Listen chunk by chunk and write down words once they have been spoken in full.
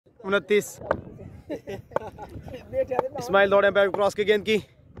29। इस्माइल दौड़े empire cross के गेंद की।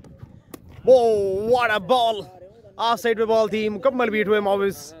 वो what a ball, of side पे बॉल थी, मुकम्मल बीट हुए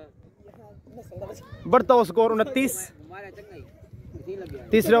मोविस। बढ़ता हुआ स्कोर 29।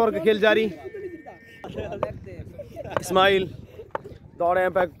 तीसरे ओवर का खेल जारी। इस्माइल दौड़े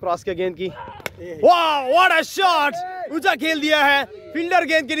एम्पायर क्रॉस के गेंद की। वाह व्हाट अ शॉट, ऊंचा खेल दिया है फील्डर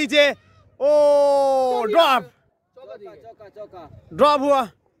गेंद के नीचे। ओ ड्रॉप हुआ,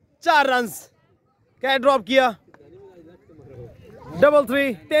 4 रन। क्या ड्रॉप किया, डबल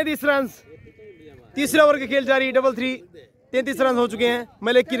 3, 33 रन। तीसरे ओवर के खेल जारी, डबल 3, 33 रन हो चुके हैं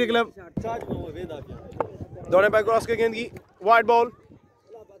मलिक क्रिकेट क्लब। दौड़े एम्पायर क्रॉस के गेंद की, वाइड बॉल।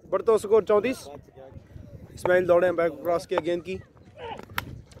 बढ़ता स्कोर 34। इस्माइल दौड़े एम्पायर क्रॉस के गेंद की,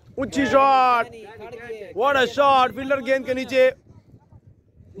 ऊंची shot, what a shot, fielder गेंद के नीचे,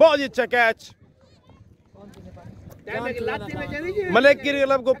 बहुत ही अच्छा कैच। मलिक क्रिकेट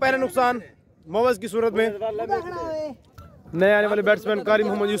क्लब को पहला नुकसान मोवज की सूरत में। नए आने वाले बैट्समैन कारी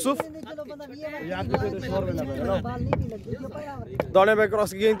मोहम्मद यूसुफ दौड़े पे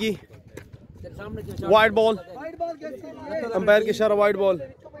क्रॉस की गेंद की, वाइड बॉल। अंपायर के इशारा वाइड बॉल।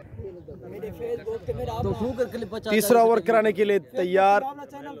 तीसरा ओवर कराने के लिए तैयार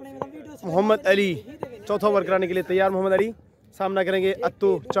मोहम्मद अली। चौथा ओवर कराने के लिए तैयार मोहम्मद अली। सामना करेंगे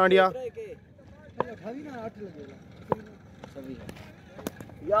अत्तू चांडिया।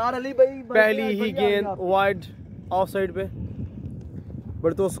 पहली ही गेंद वाइड ऑफ साइड पे।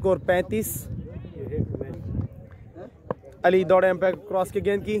 बढ़तो स्कोर 35। अली दौड़े अंपायर क्रॉस की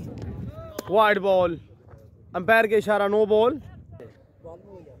गेंद की, वाइड बॉल। अंपायर के इशारा नो बॉल,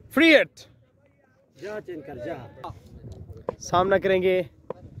 फ्री हिट। सामना करेंगे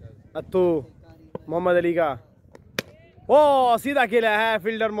अत्तू मोहम्मद अली का। ओ सीधा खेला है,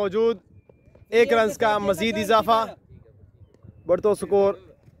 फील्डर मौजूद। 1 रन का मजीद इजाफा। बढ़तो स्कोर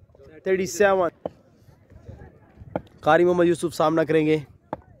 37। कारी मोहम्मद यूसुफ सामना करेंगे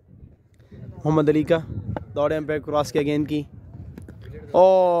मोहम्मद अली का। दौड़े अंपायर क्रॉस के गेंद की,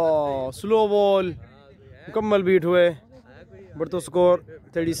 ओ स्लो बॉल, मुकम्मल बीट हुए। बढ़तो स्कोर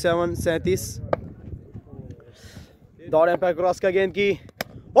 37। दौड़े अंपायर क्रॉस का गेंद की,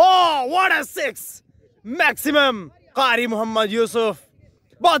 ओ व्हाट अ 6 मैक्सिमम। कारी मोहम्मद यूसुफ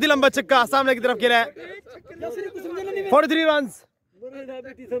बहुत ही लंबा छक्का सामने की तरफ खेला है। 43 रन,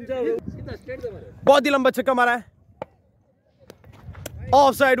 बहुत ही लंबा छक्का मारा है,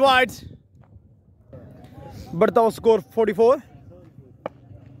 ऑफ साइड वाइड। बढ़ता हुआ स्कोर 44।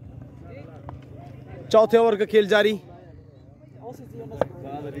 चौथे ओवर का खेल जारी।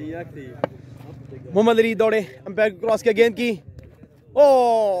 मोहम्मद अली दौड़े अंपायर क्रॉस के गेंद की,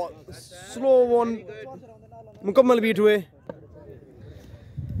 ओ स्लो वन, मुकम्मल बीट हुए।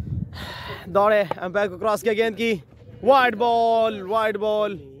 दौड़े अंपायर को क्रॉस के गेंद की, वाइड बॉल, वाइड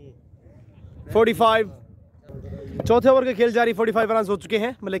बॉल। 45। चौथे ओवर के खेल जारी। 45 रन हो चुके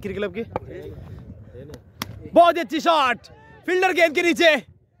हैं मलिक क्रिकेट क्लब के। बहुत ही अच्छी शॉट, फील्डर गेंद के नीचे,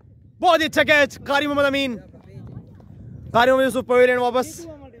 बहुत ही अच्छा कैच। कारी मोहम्मद अमीन, कारी मोहम्मद यूसुफ पवेलियन वापस।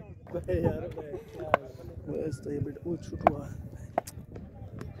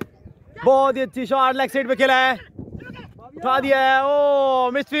 बहुत ही अच्छी शॉट, लेग साइड पे खेला है, उठा दिया है,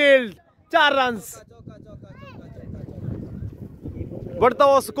 ओ मिडफील्ड। 4 रन। बढ़ता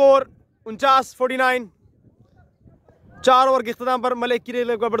हुआ स्कोर 49। 4 ओवर के इख्तिताम पर मलिक क्रिकेट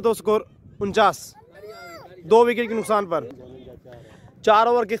क्लब का बढ़ता हुआ स्कोर 49, 2 विकेट के नुकसान पर। 4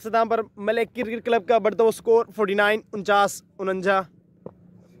 ओवर के इख्तिताम पर मलिक क्रिकेट क्लब का बढ़ता हुआ स्कोर 49, 49, 49।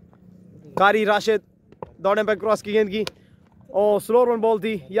 कारी राशिद दौड़े पर क्रॉस की गेंद की, और स्लो रन बॉल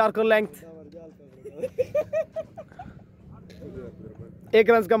थी, यार्कर लेंथ। 1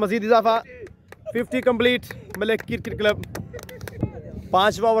 रन का मजीद इजाफा। 50 कंप्लीट मलिक क्रिकेट क्लब।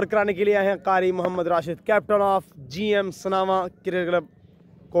 5वां ओवर कराने के लिए आए हैं कारी Mohammad Rashid, captain of GM सनावां cricket club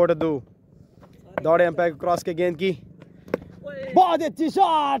Kot Addu. दौड़े अंपायर क्रॉस के गेंद की, बहुत अच्छी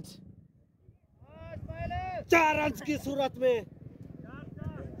शॉट, 4 रन की सूरत में।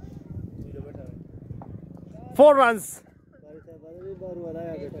 4 रन।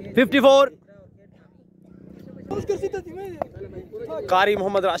 54। कारी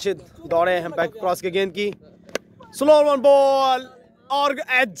मोहम्मद राशिद दौड़े अंपायर क्रॉस के गेंद की, स्लो वन बॉल और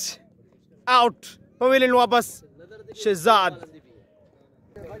एज आउट। पवेलियन वापस। शहजाद।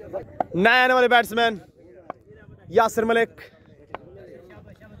 नए आने वाले बैट्समैन यासिर मलिक।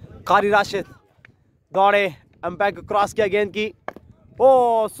 कारी राशिद दौड़े अंपायर को क्रॉस किया गेंद की,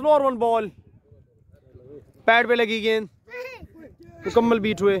 ओ स्लो वन बॉल, पैड पे लगी गेंद, मुकम्मल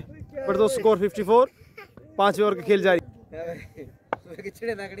बीट हुए। बढ़तो स्कोर 54। 5वें ओवर का खेल जारी।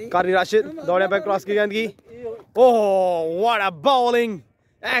 कारी राशिद दौड़े अंपायर क्रॉस की गेंद की, oh what a bowling,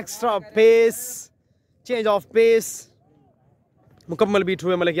 extra pace, change of pace, मुकम्मल बीट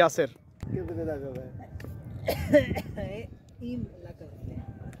हुए मलिक यासिर।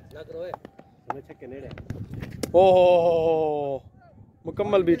 ओह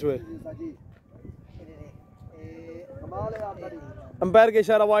मुकम्मल बीट हुए। अंपायर के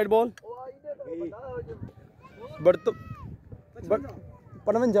इशारा वाइड बॉल।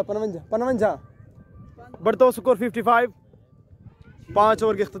 बढ़ता स्कोर 55। 5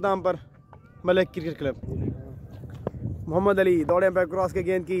 ओवर के इख्तिताम पर मलिक क्रिकेट क्लब। मोहम्मद अली दौड़े अंपायर क्रॉस के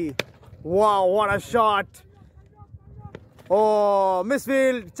गेंद की। वाह what a shot. Oh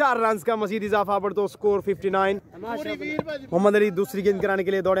misfield. 4 run का मजीद इजाफा। बढ़ता स्कोर 59। मोहम्मद अली दूसरी गेंद कराने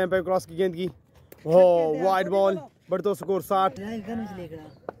के लिए दौड़े अंपायर क्रॉस की गेंद की। ओह वाइड बॉल। बढ़ता स्कोर 60।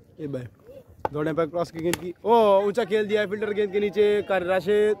 दौड़े अंपायर क्रॉस की गेंद की। ओह ऊंचा खेल दिया है फील्डर गेंद के नीचे। कारी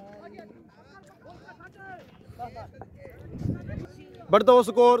राशिद। बढ़ता हुआ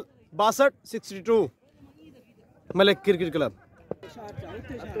score 62 Malik cricket club.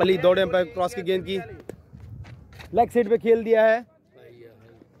 Ali दौड़े अंपायर क्रॉस की गेंद की। लेग साइड पे खेल दिया है।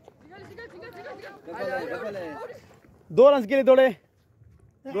 2 रन के लिए दौड़े।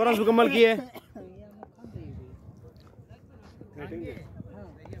 2 रन मुकम्मल किए।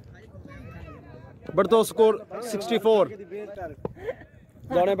 बढ़ता हुआ स्कोर 64।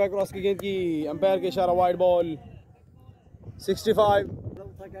 दौड़े अंपायर क्रॉस की गेंद की। अंपायर के इशारा वाइड बॉल। 65।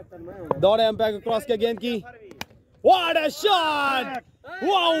 दौड़े अंपायर क्रॉस की गेंद की। What a shot.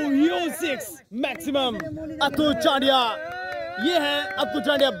 Wow U6 maximum. अतु Chandia. ये है अतु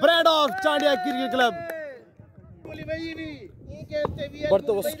Chandia, brand of Chandia cricket club.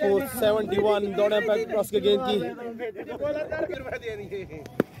 बढ़ता हुआ स्कोर 71। दौड़े अंपायर क्रॉस की गेंद की।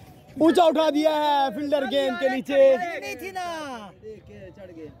 ऊंचा उठा दिया है फील्डर गेंद के नीचे।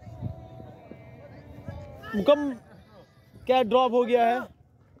 क्या ड्रॉप हो गया है।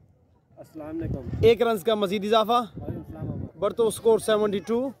 1 रन का मजीद इजाफा। बढ़ता स्कोर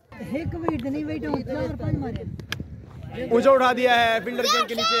 72। ऊंचा उठा दिया है फील्डर गेंद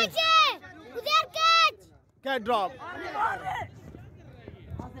के नीचे। क्या ड्रॉप।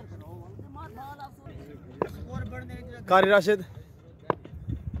 कारी राशिद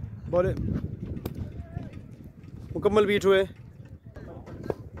बोले। मुकम्मल बीट हुए।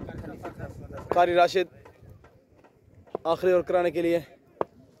 कारी राशिद आखिरी ओवर कराने के लिए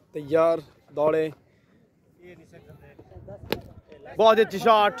तैयार। दौड़े। बहुत अच्छी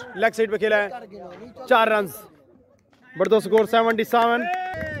शॉट। लेग साइड पे खेला है। 4 रन। बढ़ता स्कोर 77।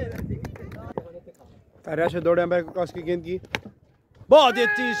 कारी राशिद दौड़े अंपायर क्रॉस की गेंद की। बहुत ही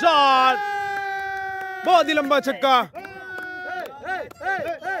अच्छी शॉट। बहुत ही लंबा छक्का।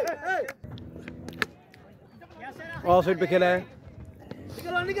 ऑफ साइड पे खेला है।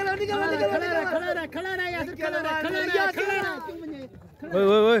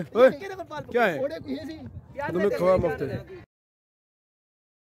 क्या है तुम्हें खबर मुफ्त है।